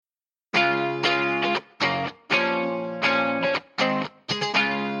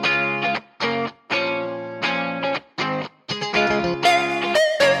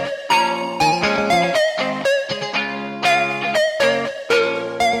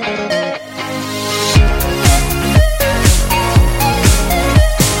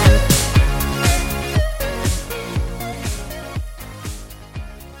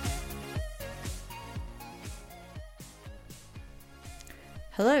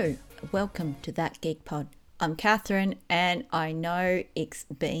Hello, welcome to That Geek Pod. I'm Catherine, and I know it's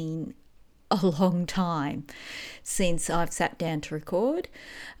been a long time since I've sat down to record.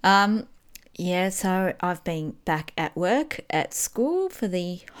 So I've been back at work, at school for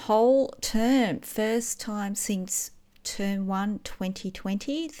the whole term. First time since term 1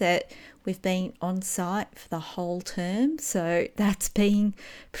 2020 that we've been on site for the whole term. So that's been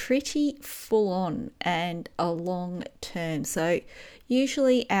pretty full on and a long term. So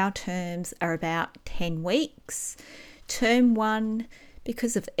usually our terms are about 10 weeks. Term 1,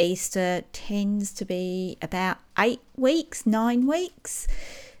 because of Easter, tends to be about 8 weeks, 9 weeks.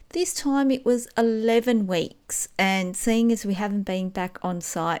 This time it was 11 weeks, and seeing as we haven't been back on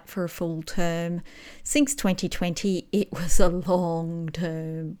site for a full term since 2020, it was a long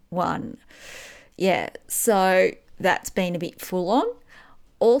term one. Yeah, so that's been a bit full on.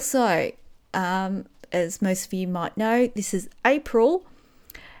 Also, as most of you might know, this is April,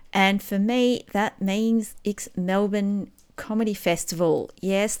 and for me that means it's Melbourne Comedy Festival.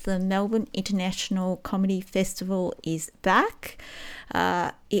 Yes, the Melbourne International Comedy Festival is back.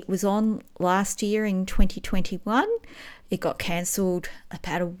 It was on last year in 2021. It got cancelled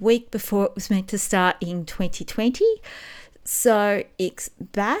about a week before it was meant to start in 2020. So it's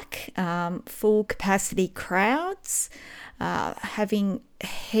back, full capacity crowds, having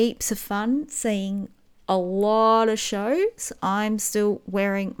heaps of fun, seeing a lot of shows. I'm still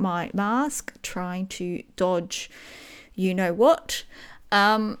wearing my mask, trying to dodge you know what,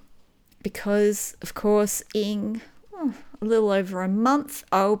 because of course in a little over a month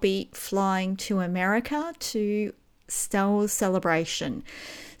I'll be flying to America to Star Wars Celebration.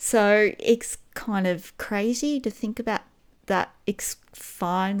 So it's kind of crazy to think about that it's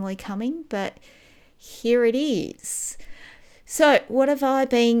finally coming, but here it is. So what have I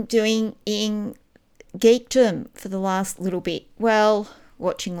been doing in geekdom for the last little bit? Well,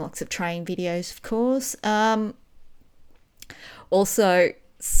 watching lots of train videos, of course. Also,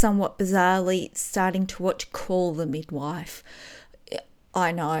 somewhat bizarrely, starting to watch Call the Midwife.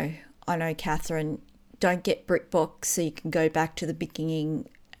 I know, Catherine. Don't get BritBox so you can go back to the beginning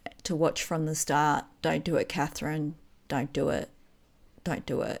to watch from the start. Don't do it, Catherine. Don't do it. Don't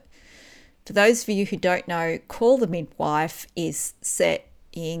do it. For those of you who don't know, Call the Midwife is set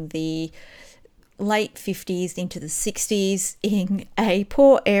in the late 50s into the 60s in a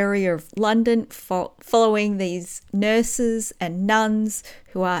poor area of London, following these nurses and nuns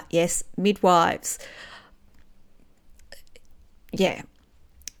who are, yes, midwives. Yeah,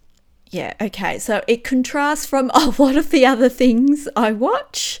 okay. So it contrasts from a lot of the other things I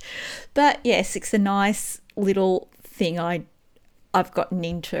watch. But yes, it's a nice little thing I've gotten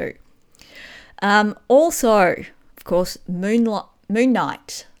into. Also, of course, Moon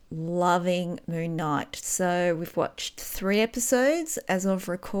Knight. Loving Moon Knight. So we've watched 3 episodes as of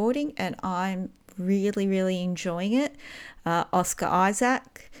recording, and I'm really enjoying it. Oscar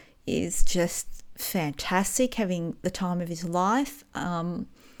Isaac is just fantastic, having the time of his life. And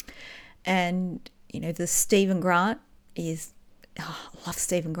you know, the Stephen Grant is, I love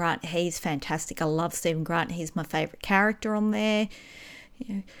Stephen Grant. He's fantastic. I love Stephen Grant. He's my favourite character on there.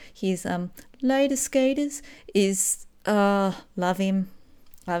 You know, his Later Skaters is love him.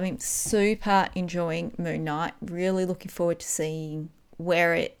 I'm super enjoying Moon Knight. Really looking forward to seeing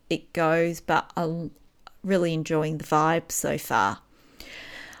where it goes, but I'm really enjoying the vibe so far.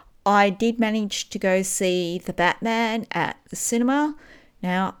 I did manage to go see The Batman at the cinema.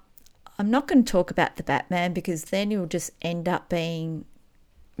 Now, I'm not going to talk about The Batman because then it'll just end up being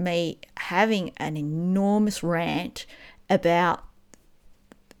me having an enormous rant about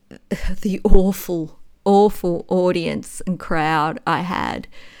the awful audience and crowd I had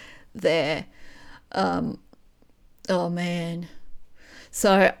there. Oh man.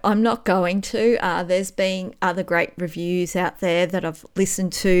 So I'm not going to. There's been other great reviews out there that I've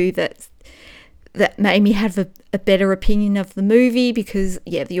listened to that made me have a better opinion of the movie, because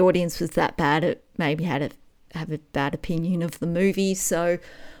the audience was that bad. It made me have a bad opinion of the movie. So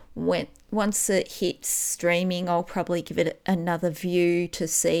once it hits streaming, I'll probably give it another view to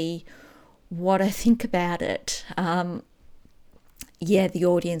see what I think about it. The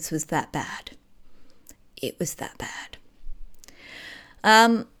audience was that bad. It was that bad.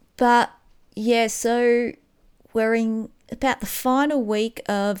 So we're in about the final week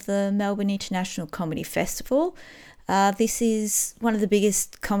of the Melbourne International Comedy Festival. This is one of the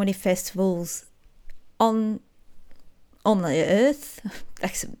biggest comedy festivals on the earth.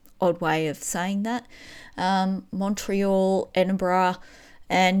 That's an odd way of saying that. Montreal, Edinburgh,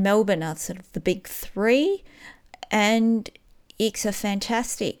 and Melbourne are sort of the big 3, and it's a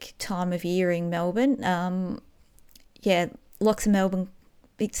fantastic time of year in Melbourne. Lots of Melbourne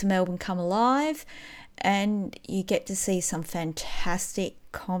Bits of Melbourne Come Alive, and you get to see some fantastic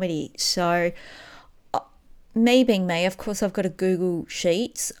comedy. So me being me, of course, I've got a Google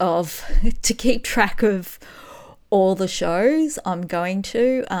Sheets of to keep track of all the shows I'm going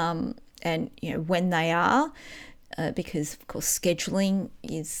to, and when they are, because of course scheduling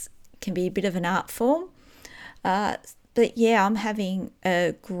can be a bit of an art form. But yeah, I'm having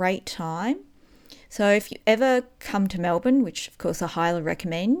a great time. So if you ever come to Melbourne, which of course I highly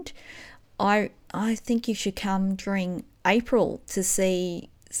recommend, I think you should come during April to see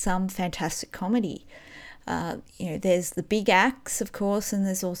some fantastic comedy. There's the big acts, of course, and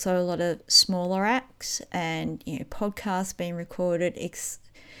there's also a lot of smaller acts, and podcasts being recorded.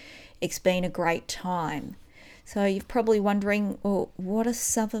 It's been a great time. So you're probably wondering, well, what are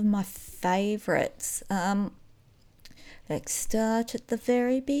some of my favourites? Let's start at the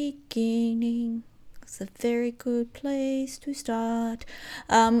very beginning. It's a very good place to start.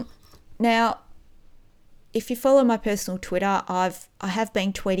 Now, if you follow my personal Twitter, I have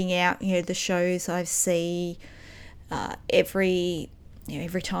been tweeting out the shows I see every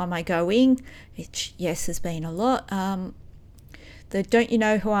time I go in, which has been a lot. The Don't You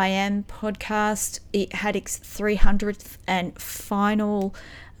Know Who I Am podcast, it had its 300th and final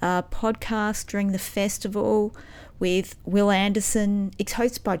podcast during the festival with Will Anderson. It's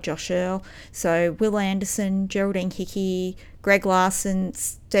hosted by Josh Earl. So Will Anderson, Geraldine Hickey, Greg Larson,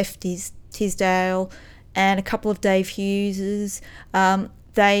 Steph Tisdale, and a couple of Dave Hugheses.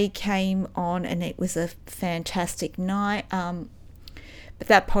 They came on and it was a fantastic night. But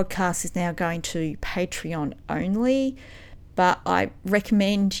that podcast is now going to Patreon only. But I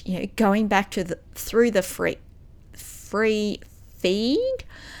recommend going back to through the free feed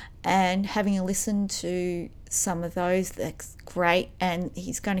and having a listen to some of those. That's great, and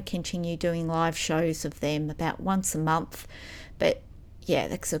he's going to continue doing live shows of them about once a month. But yeah,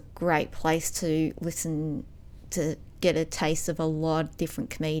 that's a great place to listen to get a taste of a lot of different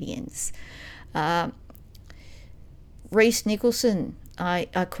comedians. Rhys Nicholson, I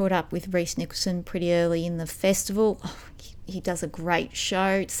caught up with Rhys Nicholson pretty early in the festival. He does a great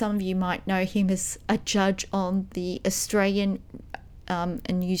show. Some of you might know him as a judge on the Australian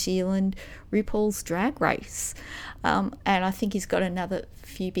and New Zealand RuPaul's Drag Race. And I think he's got another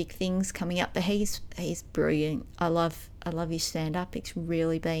few big things coming up, but he's brilliant. I love his stand-up. It's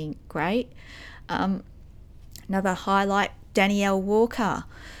really been great. Another highlight, Danielle Walker.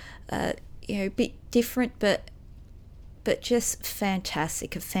 A bit different, but just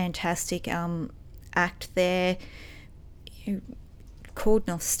fantastic. A fantastic act there. Called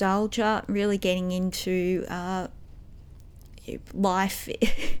Nostalgia, really getting into life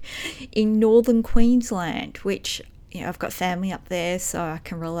in northern Queensland, which I've got family up there, so I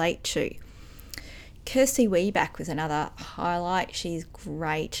can relate to. Kirsty Weeback was another highlight. She's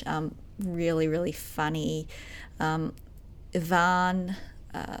great, really, really funny. Ivan,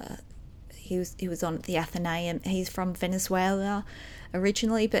 he was on at the Athenaeum. He's from Venezuela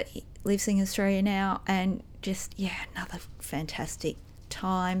originally, but he lives in Australia now, and just another fantastic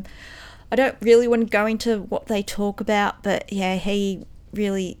time. I don't really want to go into what they talk about, but he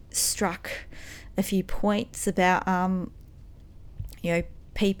really struck a few points about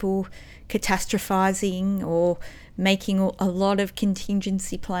people catastrophizing or making a lot of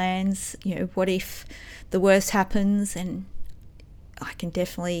contingency plans. What if the worst happens? And I can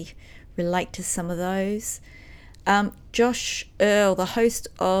definitely relate to some of those. Josh Earl, the host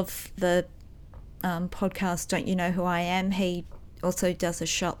of the podcast Don't You Know Who I Am, he also does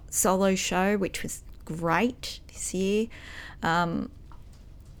a solo show, which was great this year.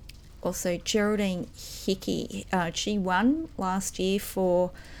 Also, Geraldine Hickey, she won last year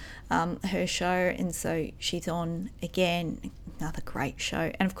for her show, and so she's on again. Another great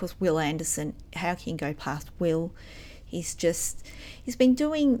show. And of course, Will Anderson. How can you go past Will? He's been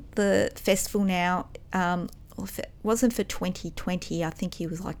doing the festival now. If it wasn't for 2020, I think he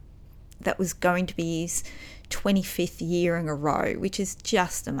was that was going to be his 25th year in a row, which is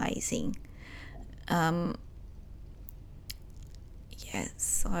just amazing.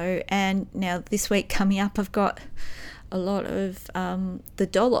 So, and now this week coming up, I've got a lot of The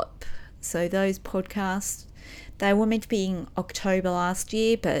Dollop. So those podcasts, they were meant to be in October last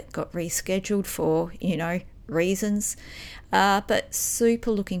year, but got rescheduled for, reasons. But super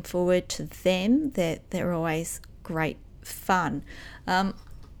looking forward to them. They're always great fun.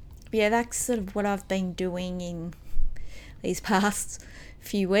 That's sort of what I've been doing in these past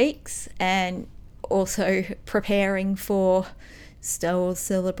few weeks, and also preparing for Star Wars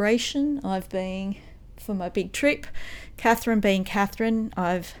Celebration. I've been for my big trip. Catherine being Catherine,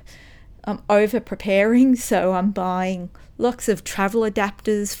 I'm over preparing, so I'm buying lots of travel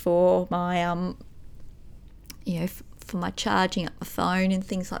adapters for my for my charging up my phone and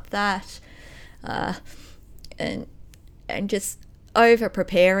things like that, and just over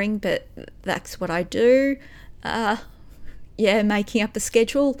preparing, but that's what I do. Making up a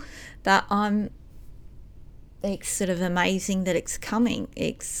schedule, but it's sort of amazing that it's coming.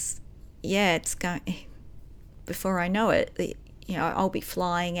 It's going, before I know it, I'll be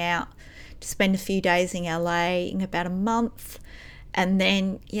flying out to spend a few days in LA in about a month, and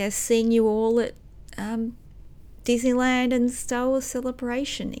then seeing you all at Disneyland and Star Wars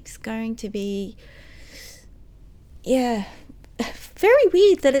Celebration. It's going to be very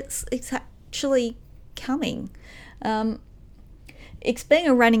weird that it's actually coming. It's been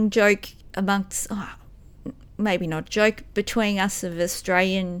a running joke amongst, maybe not a joke, between us of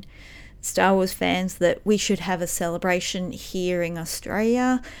Australian Star Wars fans that we should have a celebration here in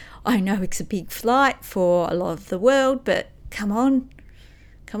Australia. I know it's a big flight for a lot of the world, but come on,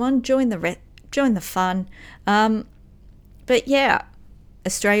 join the fun. But yeah,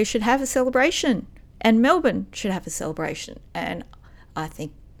 Australia should have a celebration, and Melbourne should have a celebration, and I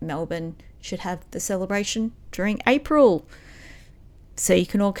think Melbourne should have the celebration during April, so you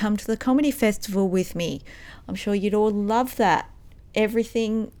can all come to the comedy festival with me. I'm sure you'd all love that.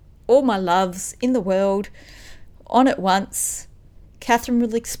 Everything, all my loves in the world, on at once. Catherine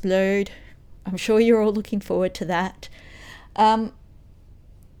will explode. I'm sure you're all looking forward to that. But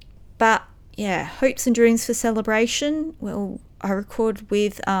yeah, hopes and dreams for celebration. Well, I record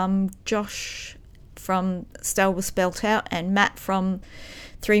with Josh from Star Wars Spelt Out and Matt from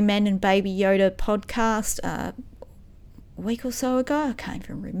Three Men and Baby Yoda podcast a week or so ago. I can't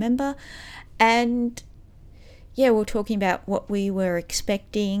even remember. And we're talking about what we were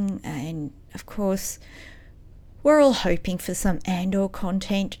expecting, and of course we're all hoping for some Andor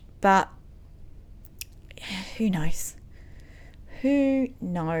content, but who knows?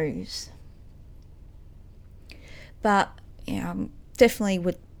 But definitely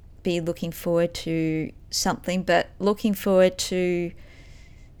would be looking forward to something, but looking forward to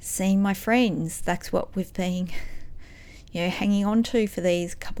seeing my friends. That's what we've been hanging on to for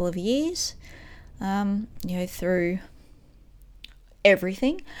these couple of years, through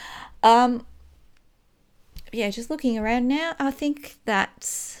everything. Just looking around now, I think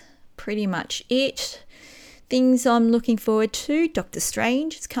that's pretty much it. Things I'm looking forward to: Doctor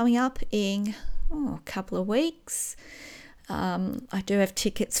Strange is coming up in a couple of weeks. I do have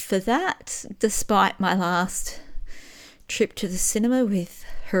tickets for that, despite my last trip to the cinema with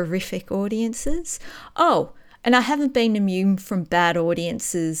horrific audiences. Oh, and I haven't been immune from bad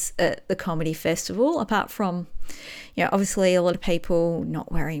audiences at the comedy festival, apart from, obviously a lot of people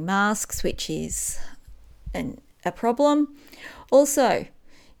not wearing masks, which is a problem. Also,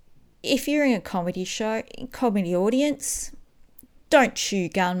 if you're in a comedy show, comedy audience, don't chew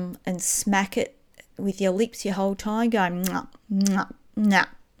gum and smack it with your lips your whole time going nah, nah, nah,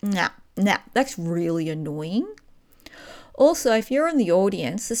 nah, nah. That's really annoying. Also, if you're in the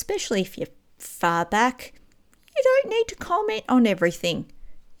audience, especially if you're far back, you don't need to comment on everything.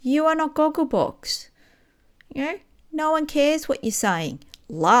 You are not Gogglebox. No one cares what you're saying.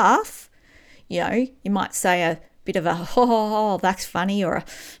 Laugh. You might say a bit of a ho, that's funny, or a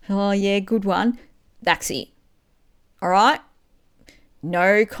oh yeah, good one. That's it. All right?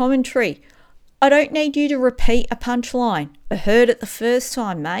 No commentary. I don't need you to repeat a punchline. I heard it the first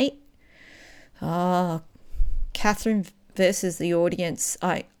time, mate. Oh, Catherine versus the audience.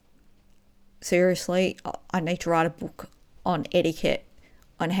 Seriously, I need to write a book on etiquette,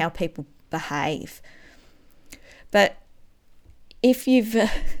 on how people behave. But if you've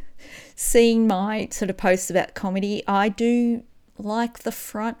seen my sort of posts about comedy, I do like the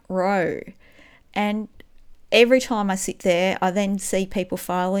front row. And every time I sit there, I then see people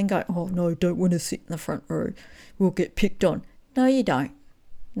filing, go, oh no, don't want to sit in the front row. We'll get picked on. No, you don't.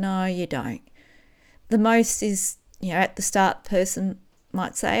 No, you don't. The most is, at the start, the person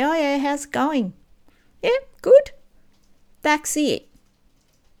might say, oh yeah, how's it going? Yeah, good. That's it.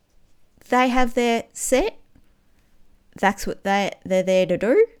 They have their set. That's what they're there to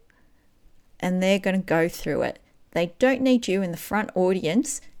do. And they're going to go through it. They don't need you in the front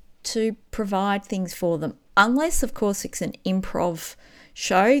audience to provide things for them. Unless, of course, it's an improv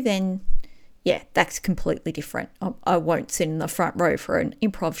show, then, yeah, that's completely different. I won't sit in the front row for an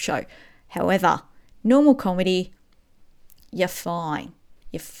improv show. However, normal comedy, you're fine.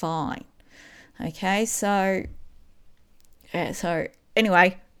 You're fine. Okay, so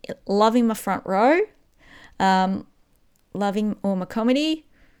anyway, loving my front row, loving all my comedy.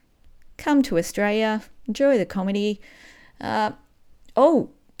 Come to Australia, enjoy the comedy.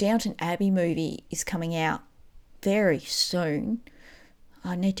 Downton Abbey movie is coming out very soon.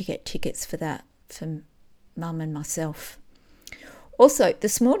 I need to get tickets for that for Mum and myself. Also,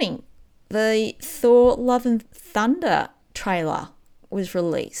 this morning, the Thor Love and Thunder trailer was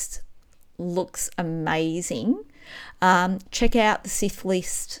released. Looks amazing. Check out the Sith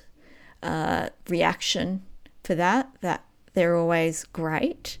List reaction for that. They're always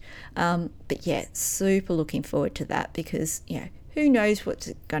great. But yeah, super looking forward to that because, who knows what's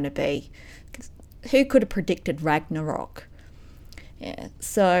it going to be? Who could have predicted Ragnarok? Yeah,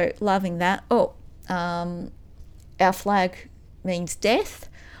 so loving that. Our flag means death.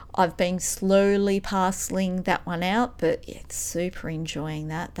 I've been slowly parceling that one out, but super enjoying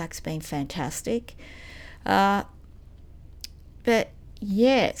that. That's been fantastic. But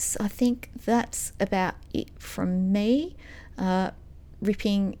yes, I think that's about it from me.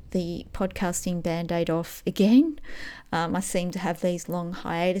 Ripping the podcasting band-aid off again. I seem to have these long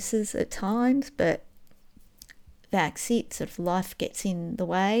hiatuses at times, but that's it. Sort of life gets in the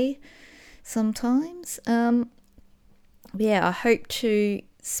way sometimes. I hope to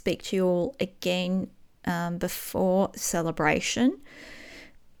speak to you all again before celebration.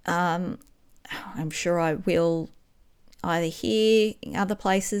 I'm sure I will either here in other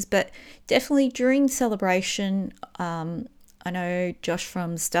places, but definitely during celebration. I know Josh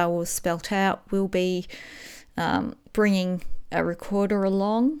from Star Wars Spelt Out will be bringing a recorder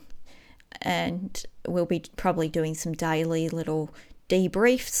along, and we'll be probably doing some daily little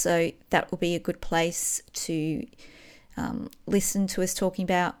debriefs, so that will be a good place to listen to us talking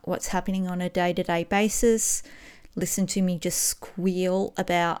about what's happening on a day-to-day basis. Listen to me just squeal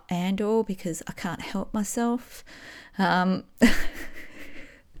about Andor because I can't help myself. I'm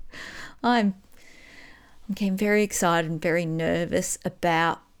getting very excited and very nervous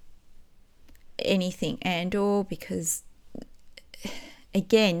about anything Andor because,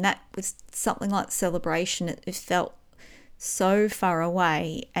 again, that was something like celebration. It felt so far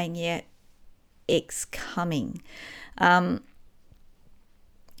away, and yet it's coming. My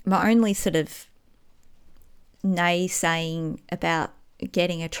only sort of naysaying about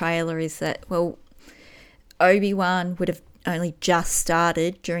getting a trailer is that, Obi-Wan would have only just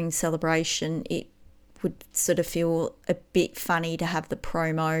started during celebration. It would sort of feel a bit funny to have the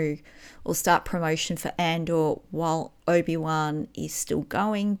promo or start promotion for Andor while Obi-Wan is still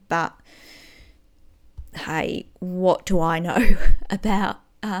going, but hey, what do I know about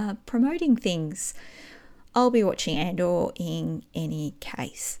promoting things? I'll be watching Andor in any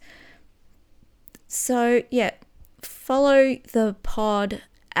case. So yeah, follow the pod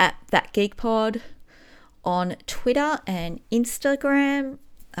at That Geek Pod on Twitter and Instagram.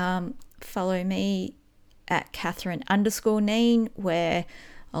 Follow me at Catherine_Neen, where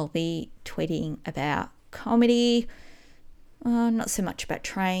I'll be tweeting about comedy, not so much about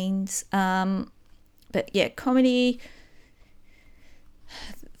trains, but yeah, comedy.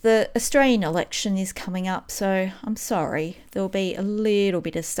 The Australian election is coming up, so I'm sorry. There'll be a little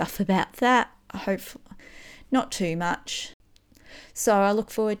bit of stuff about that. I hope not too much. So I look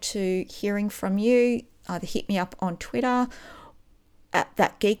forward to hearing from you. Either hit me up on Twitter at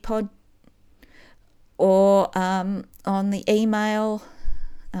That Geek Pod or on the email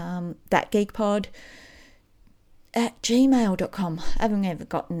thatgeekpod@gmail.com. I haven't ever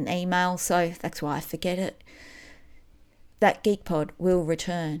gotten an email, so that's why I forget it. That Geek Pod will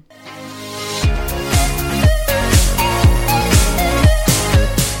return.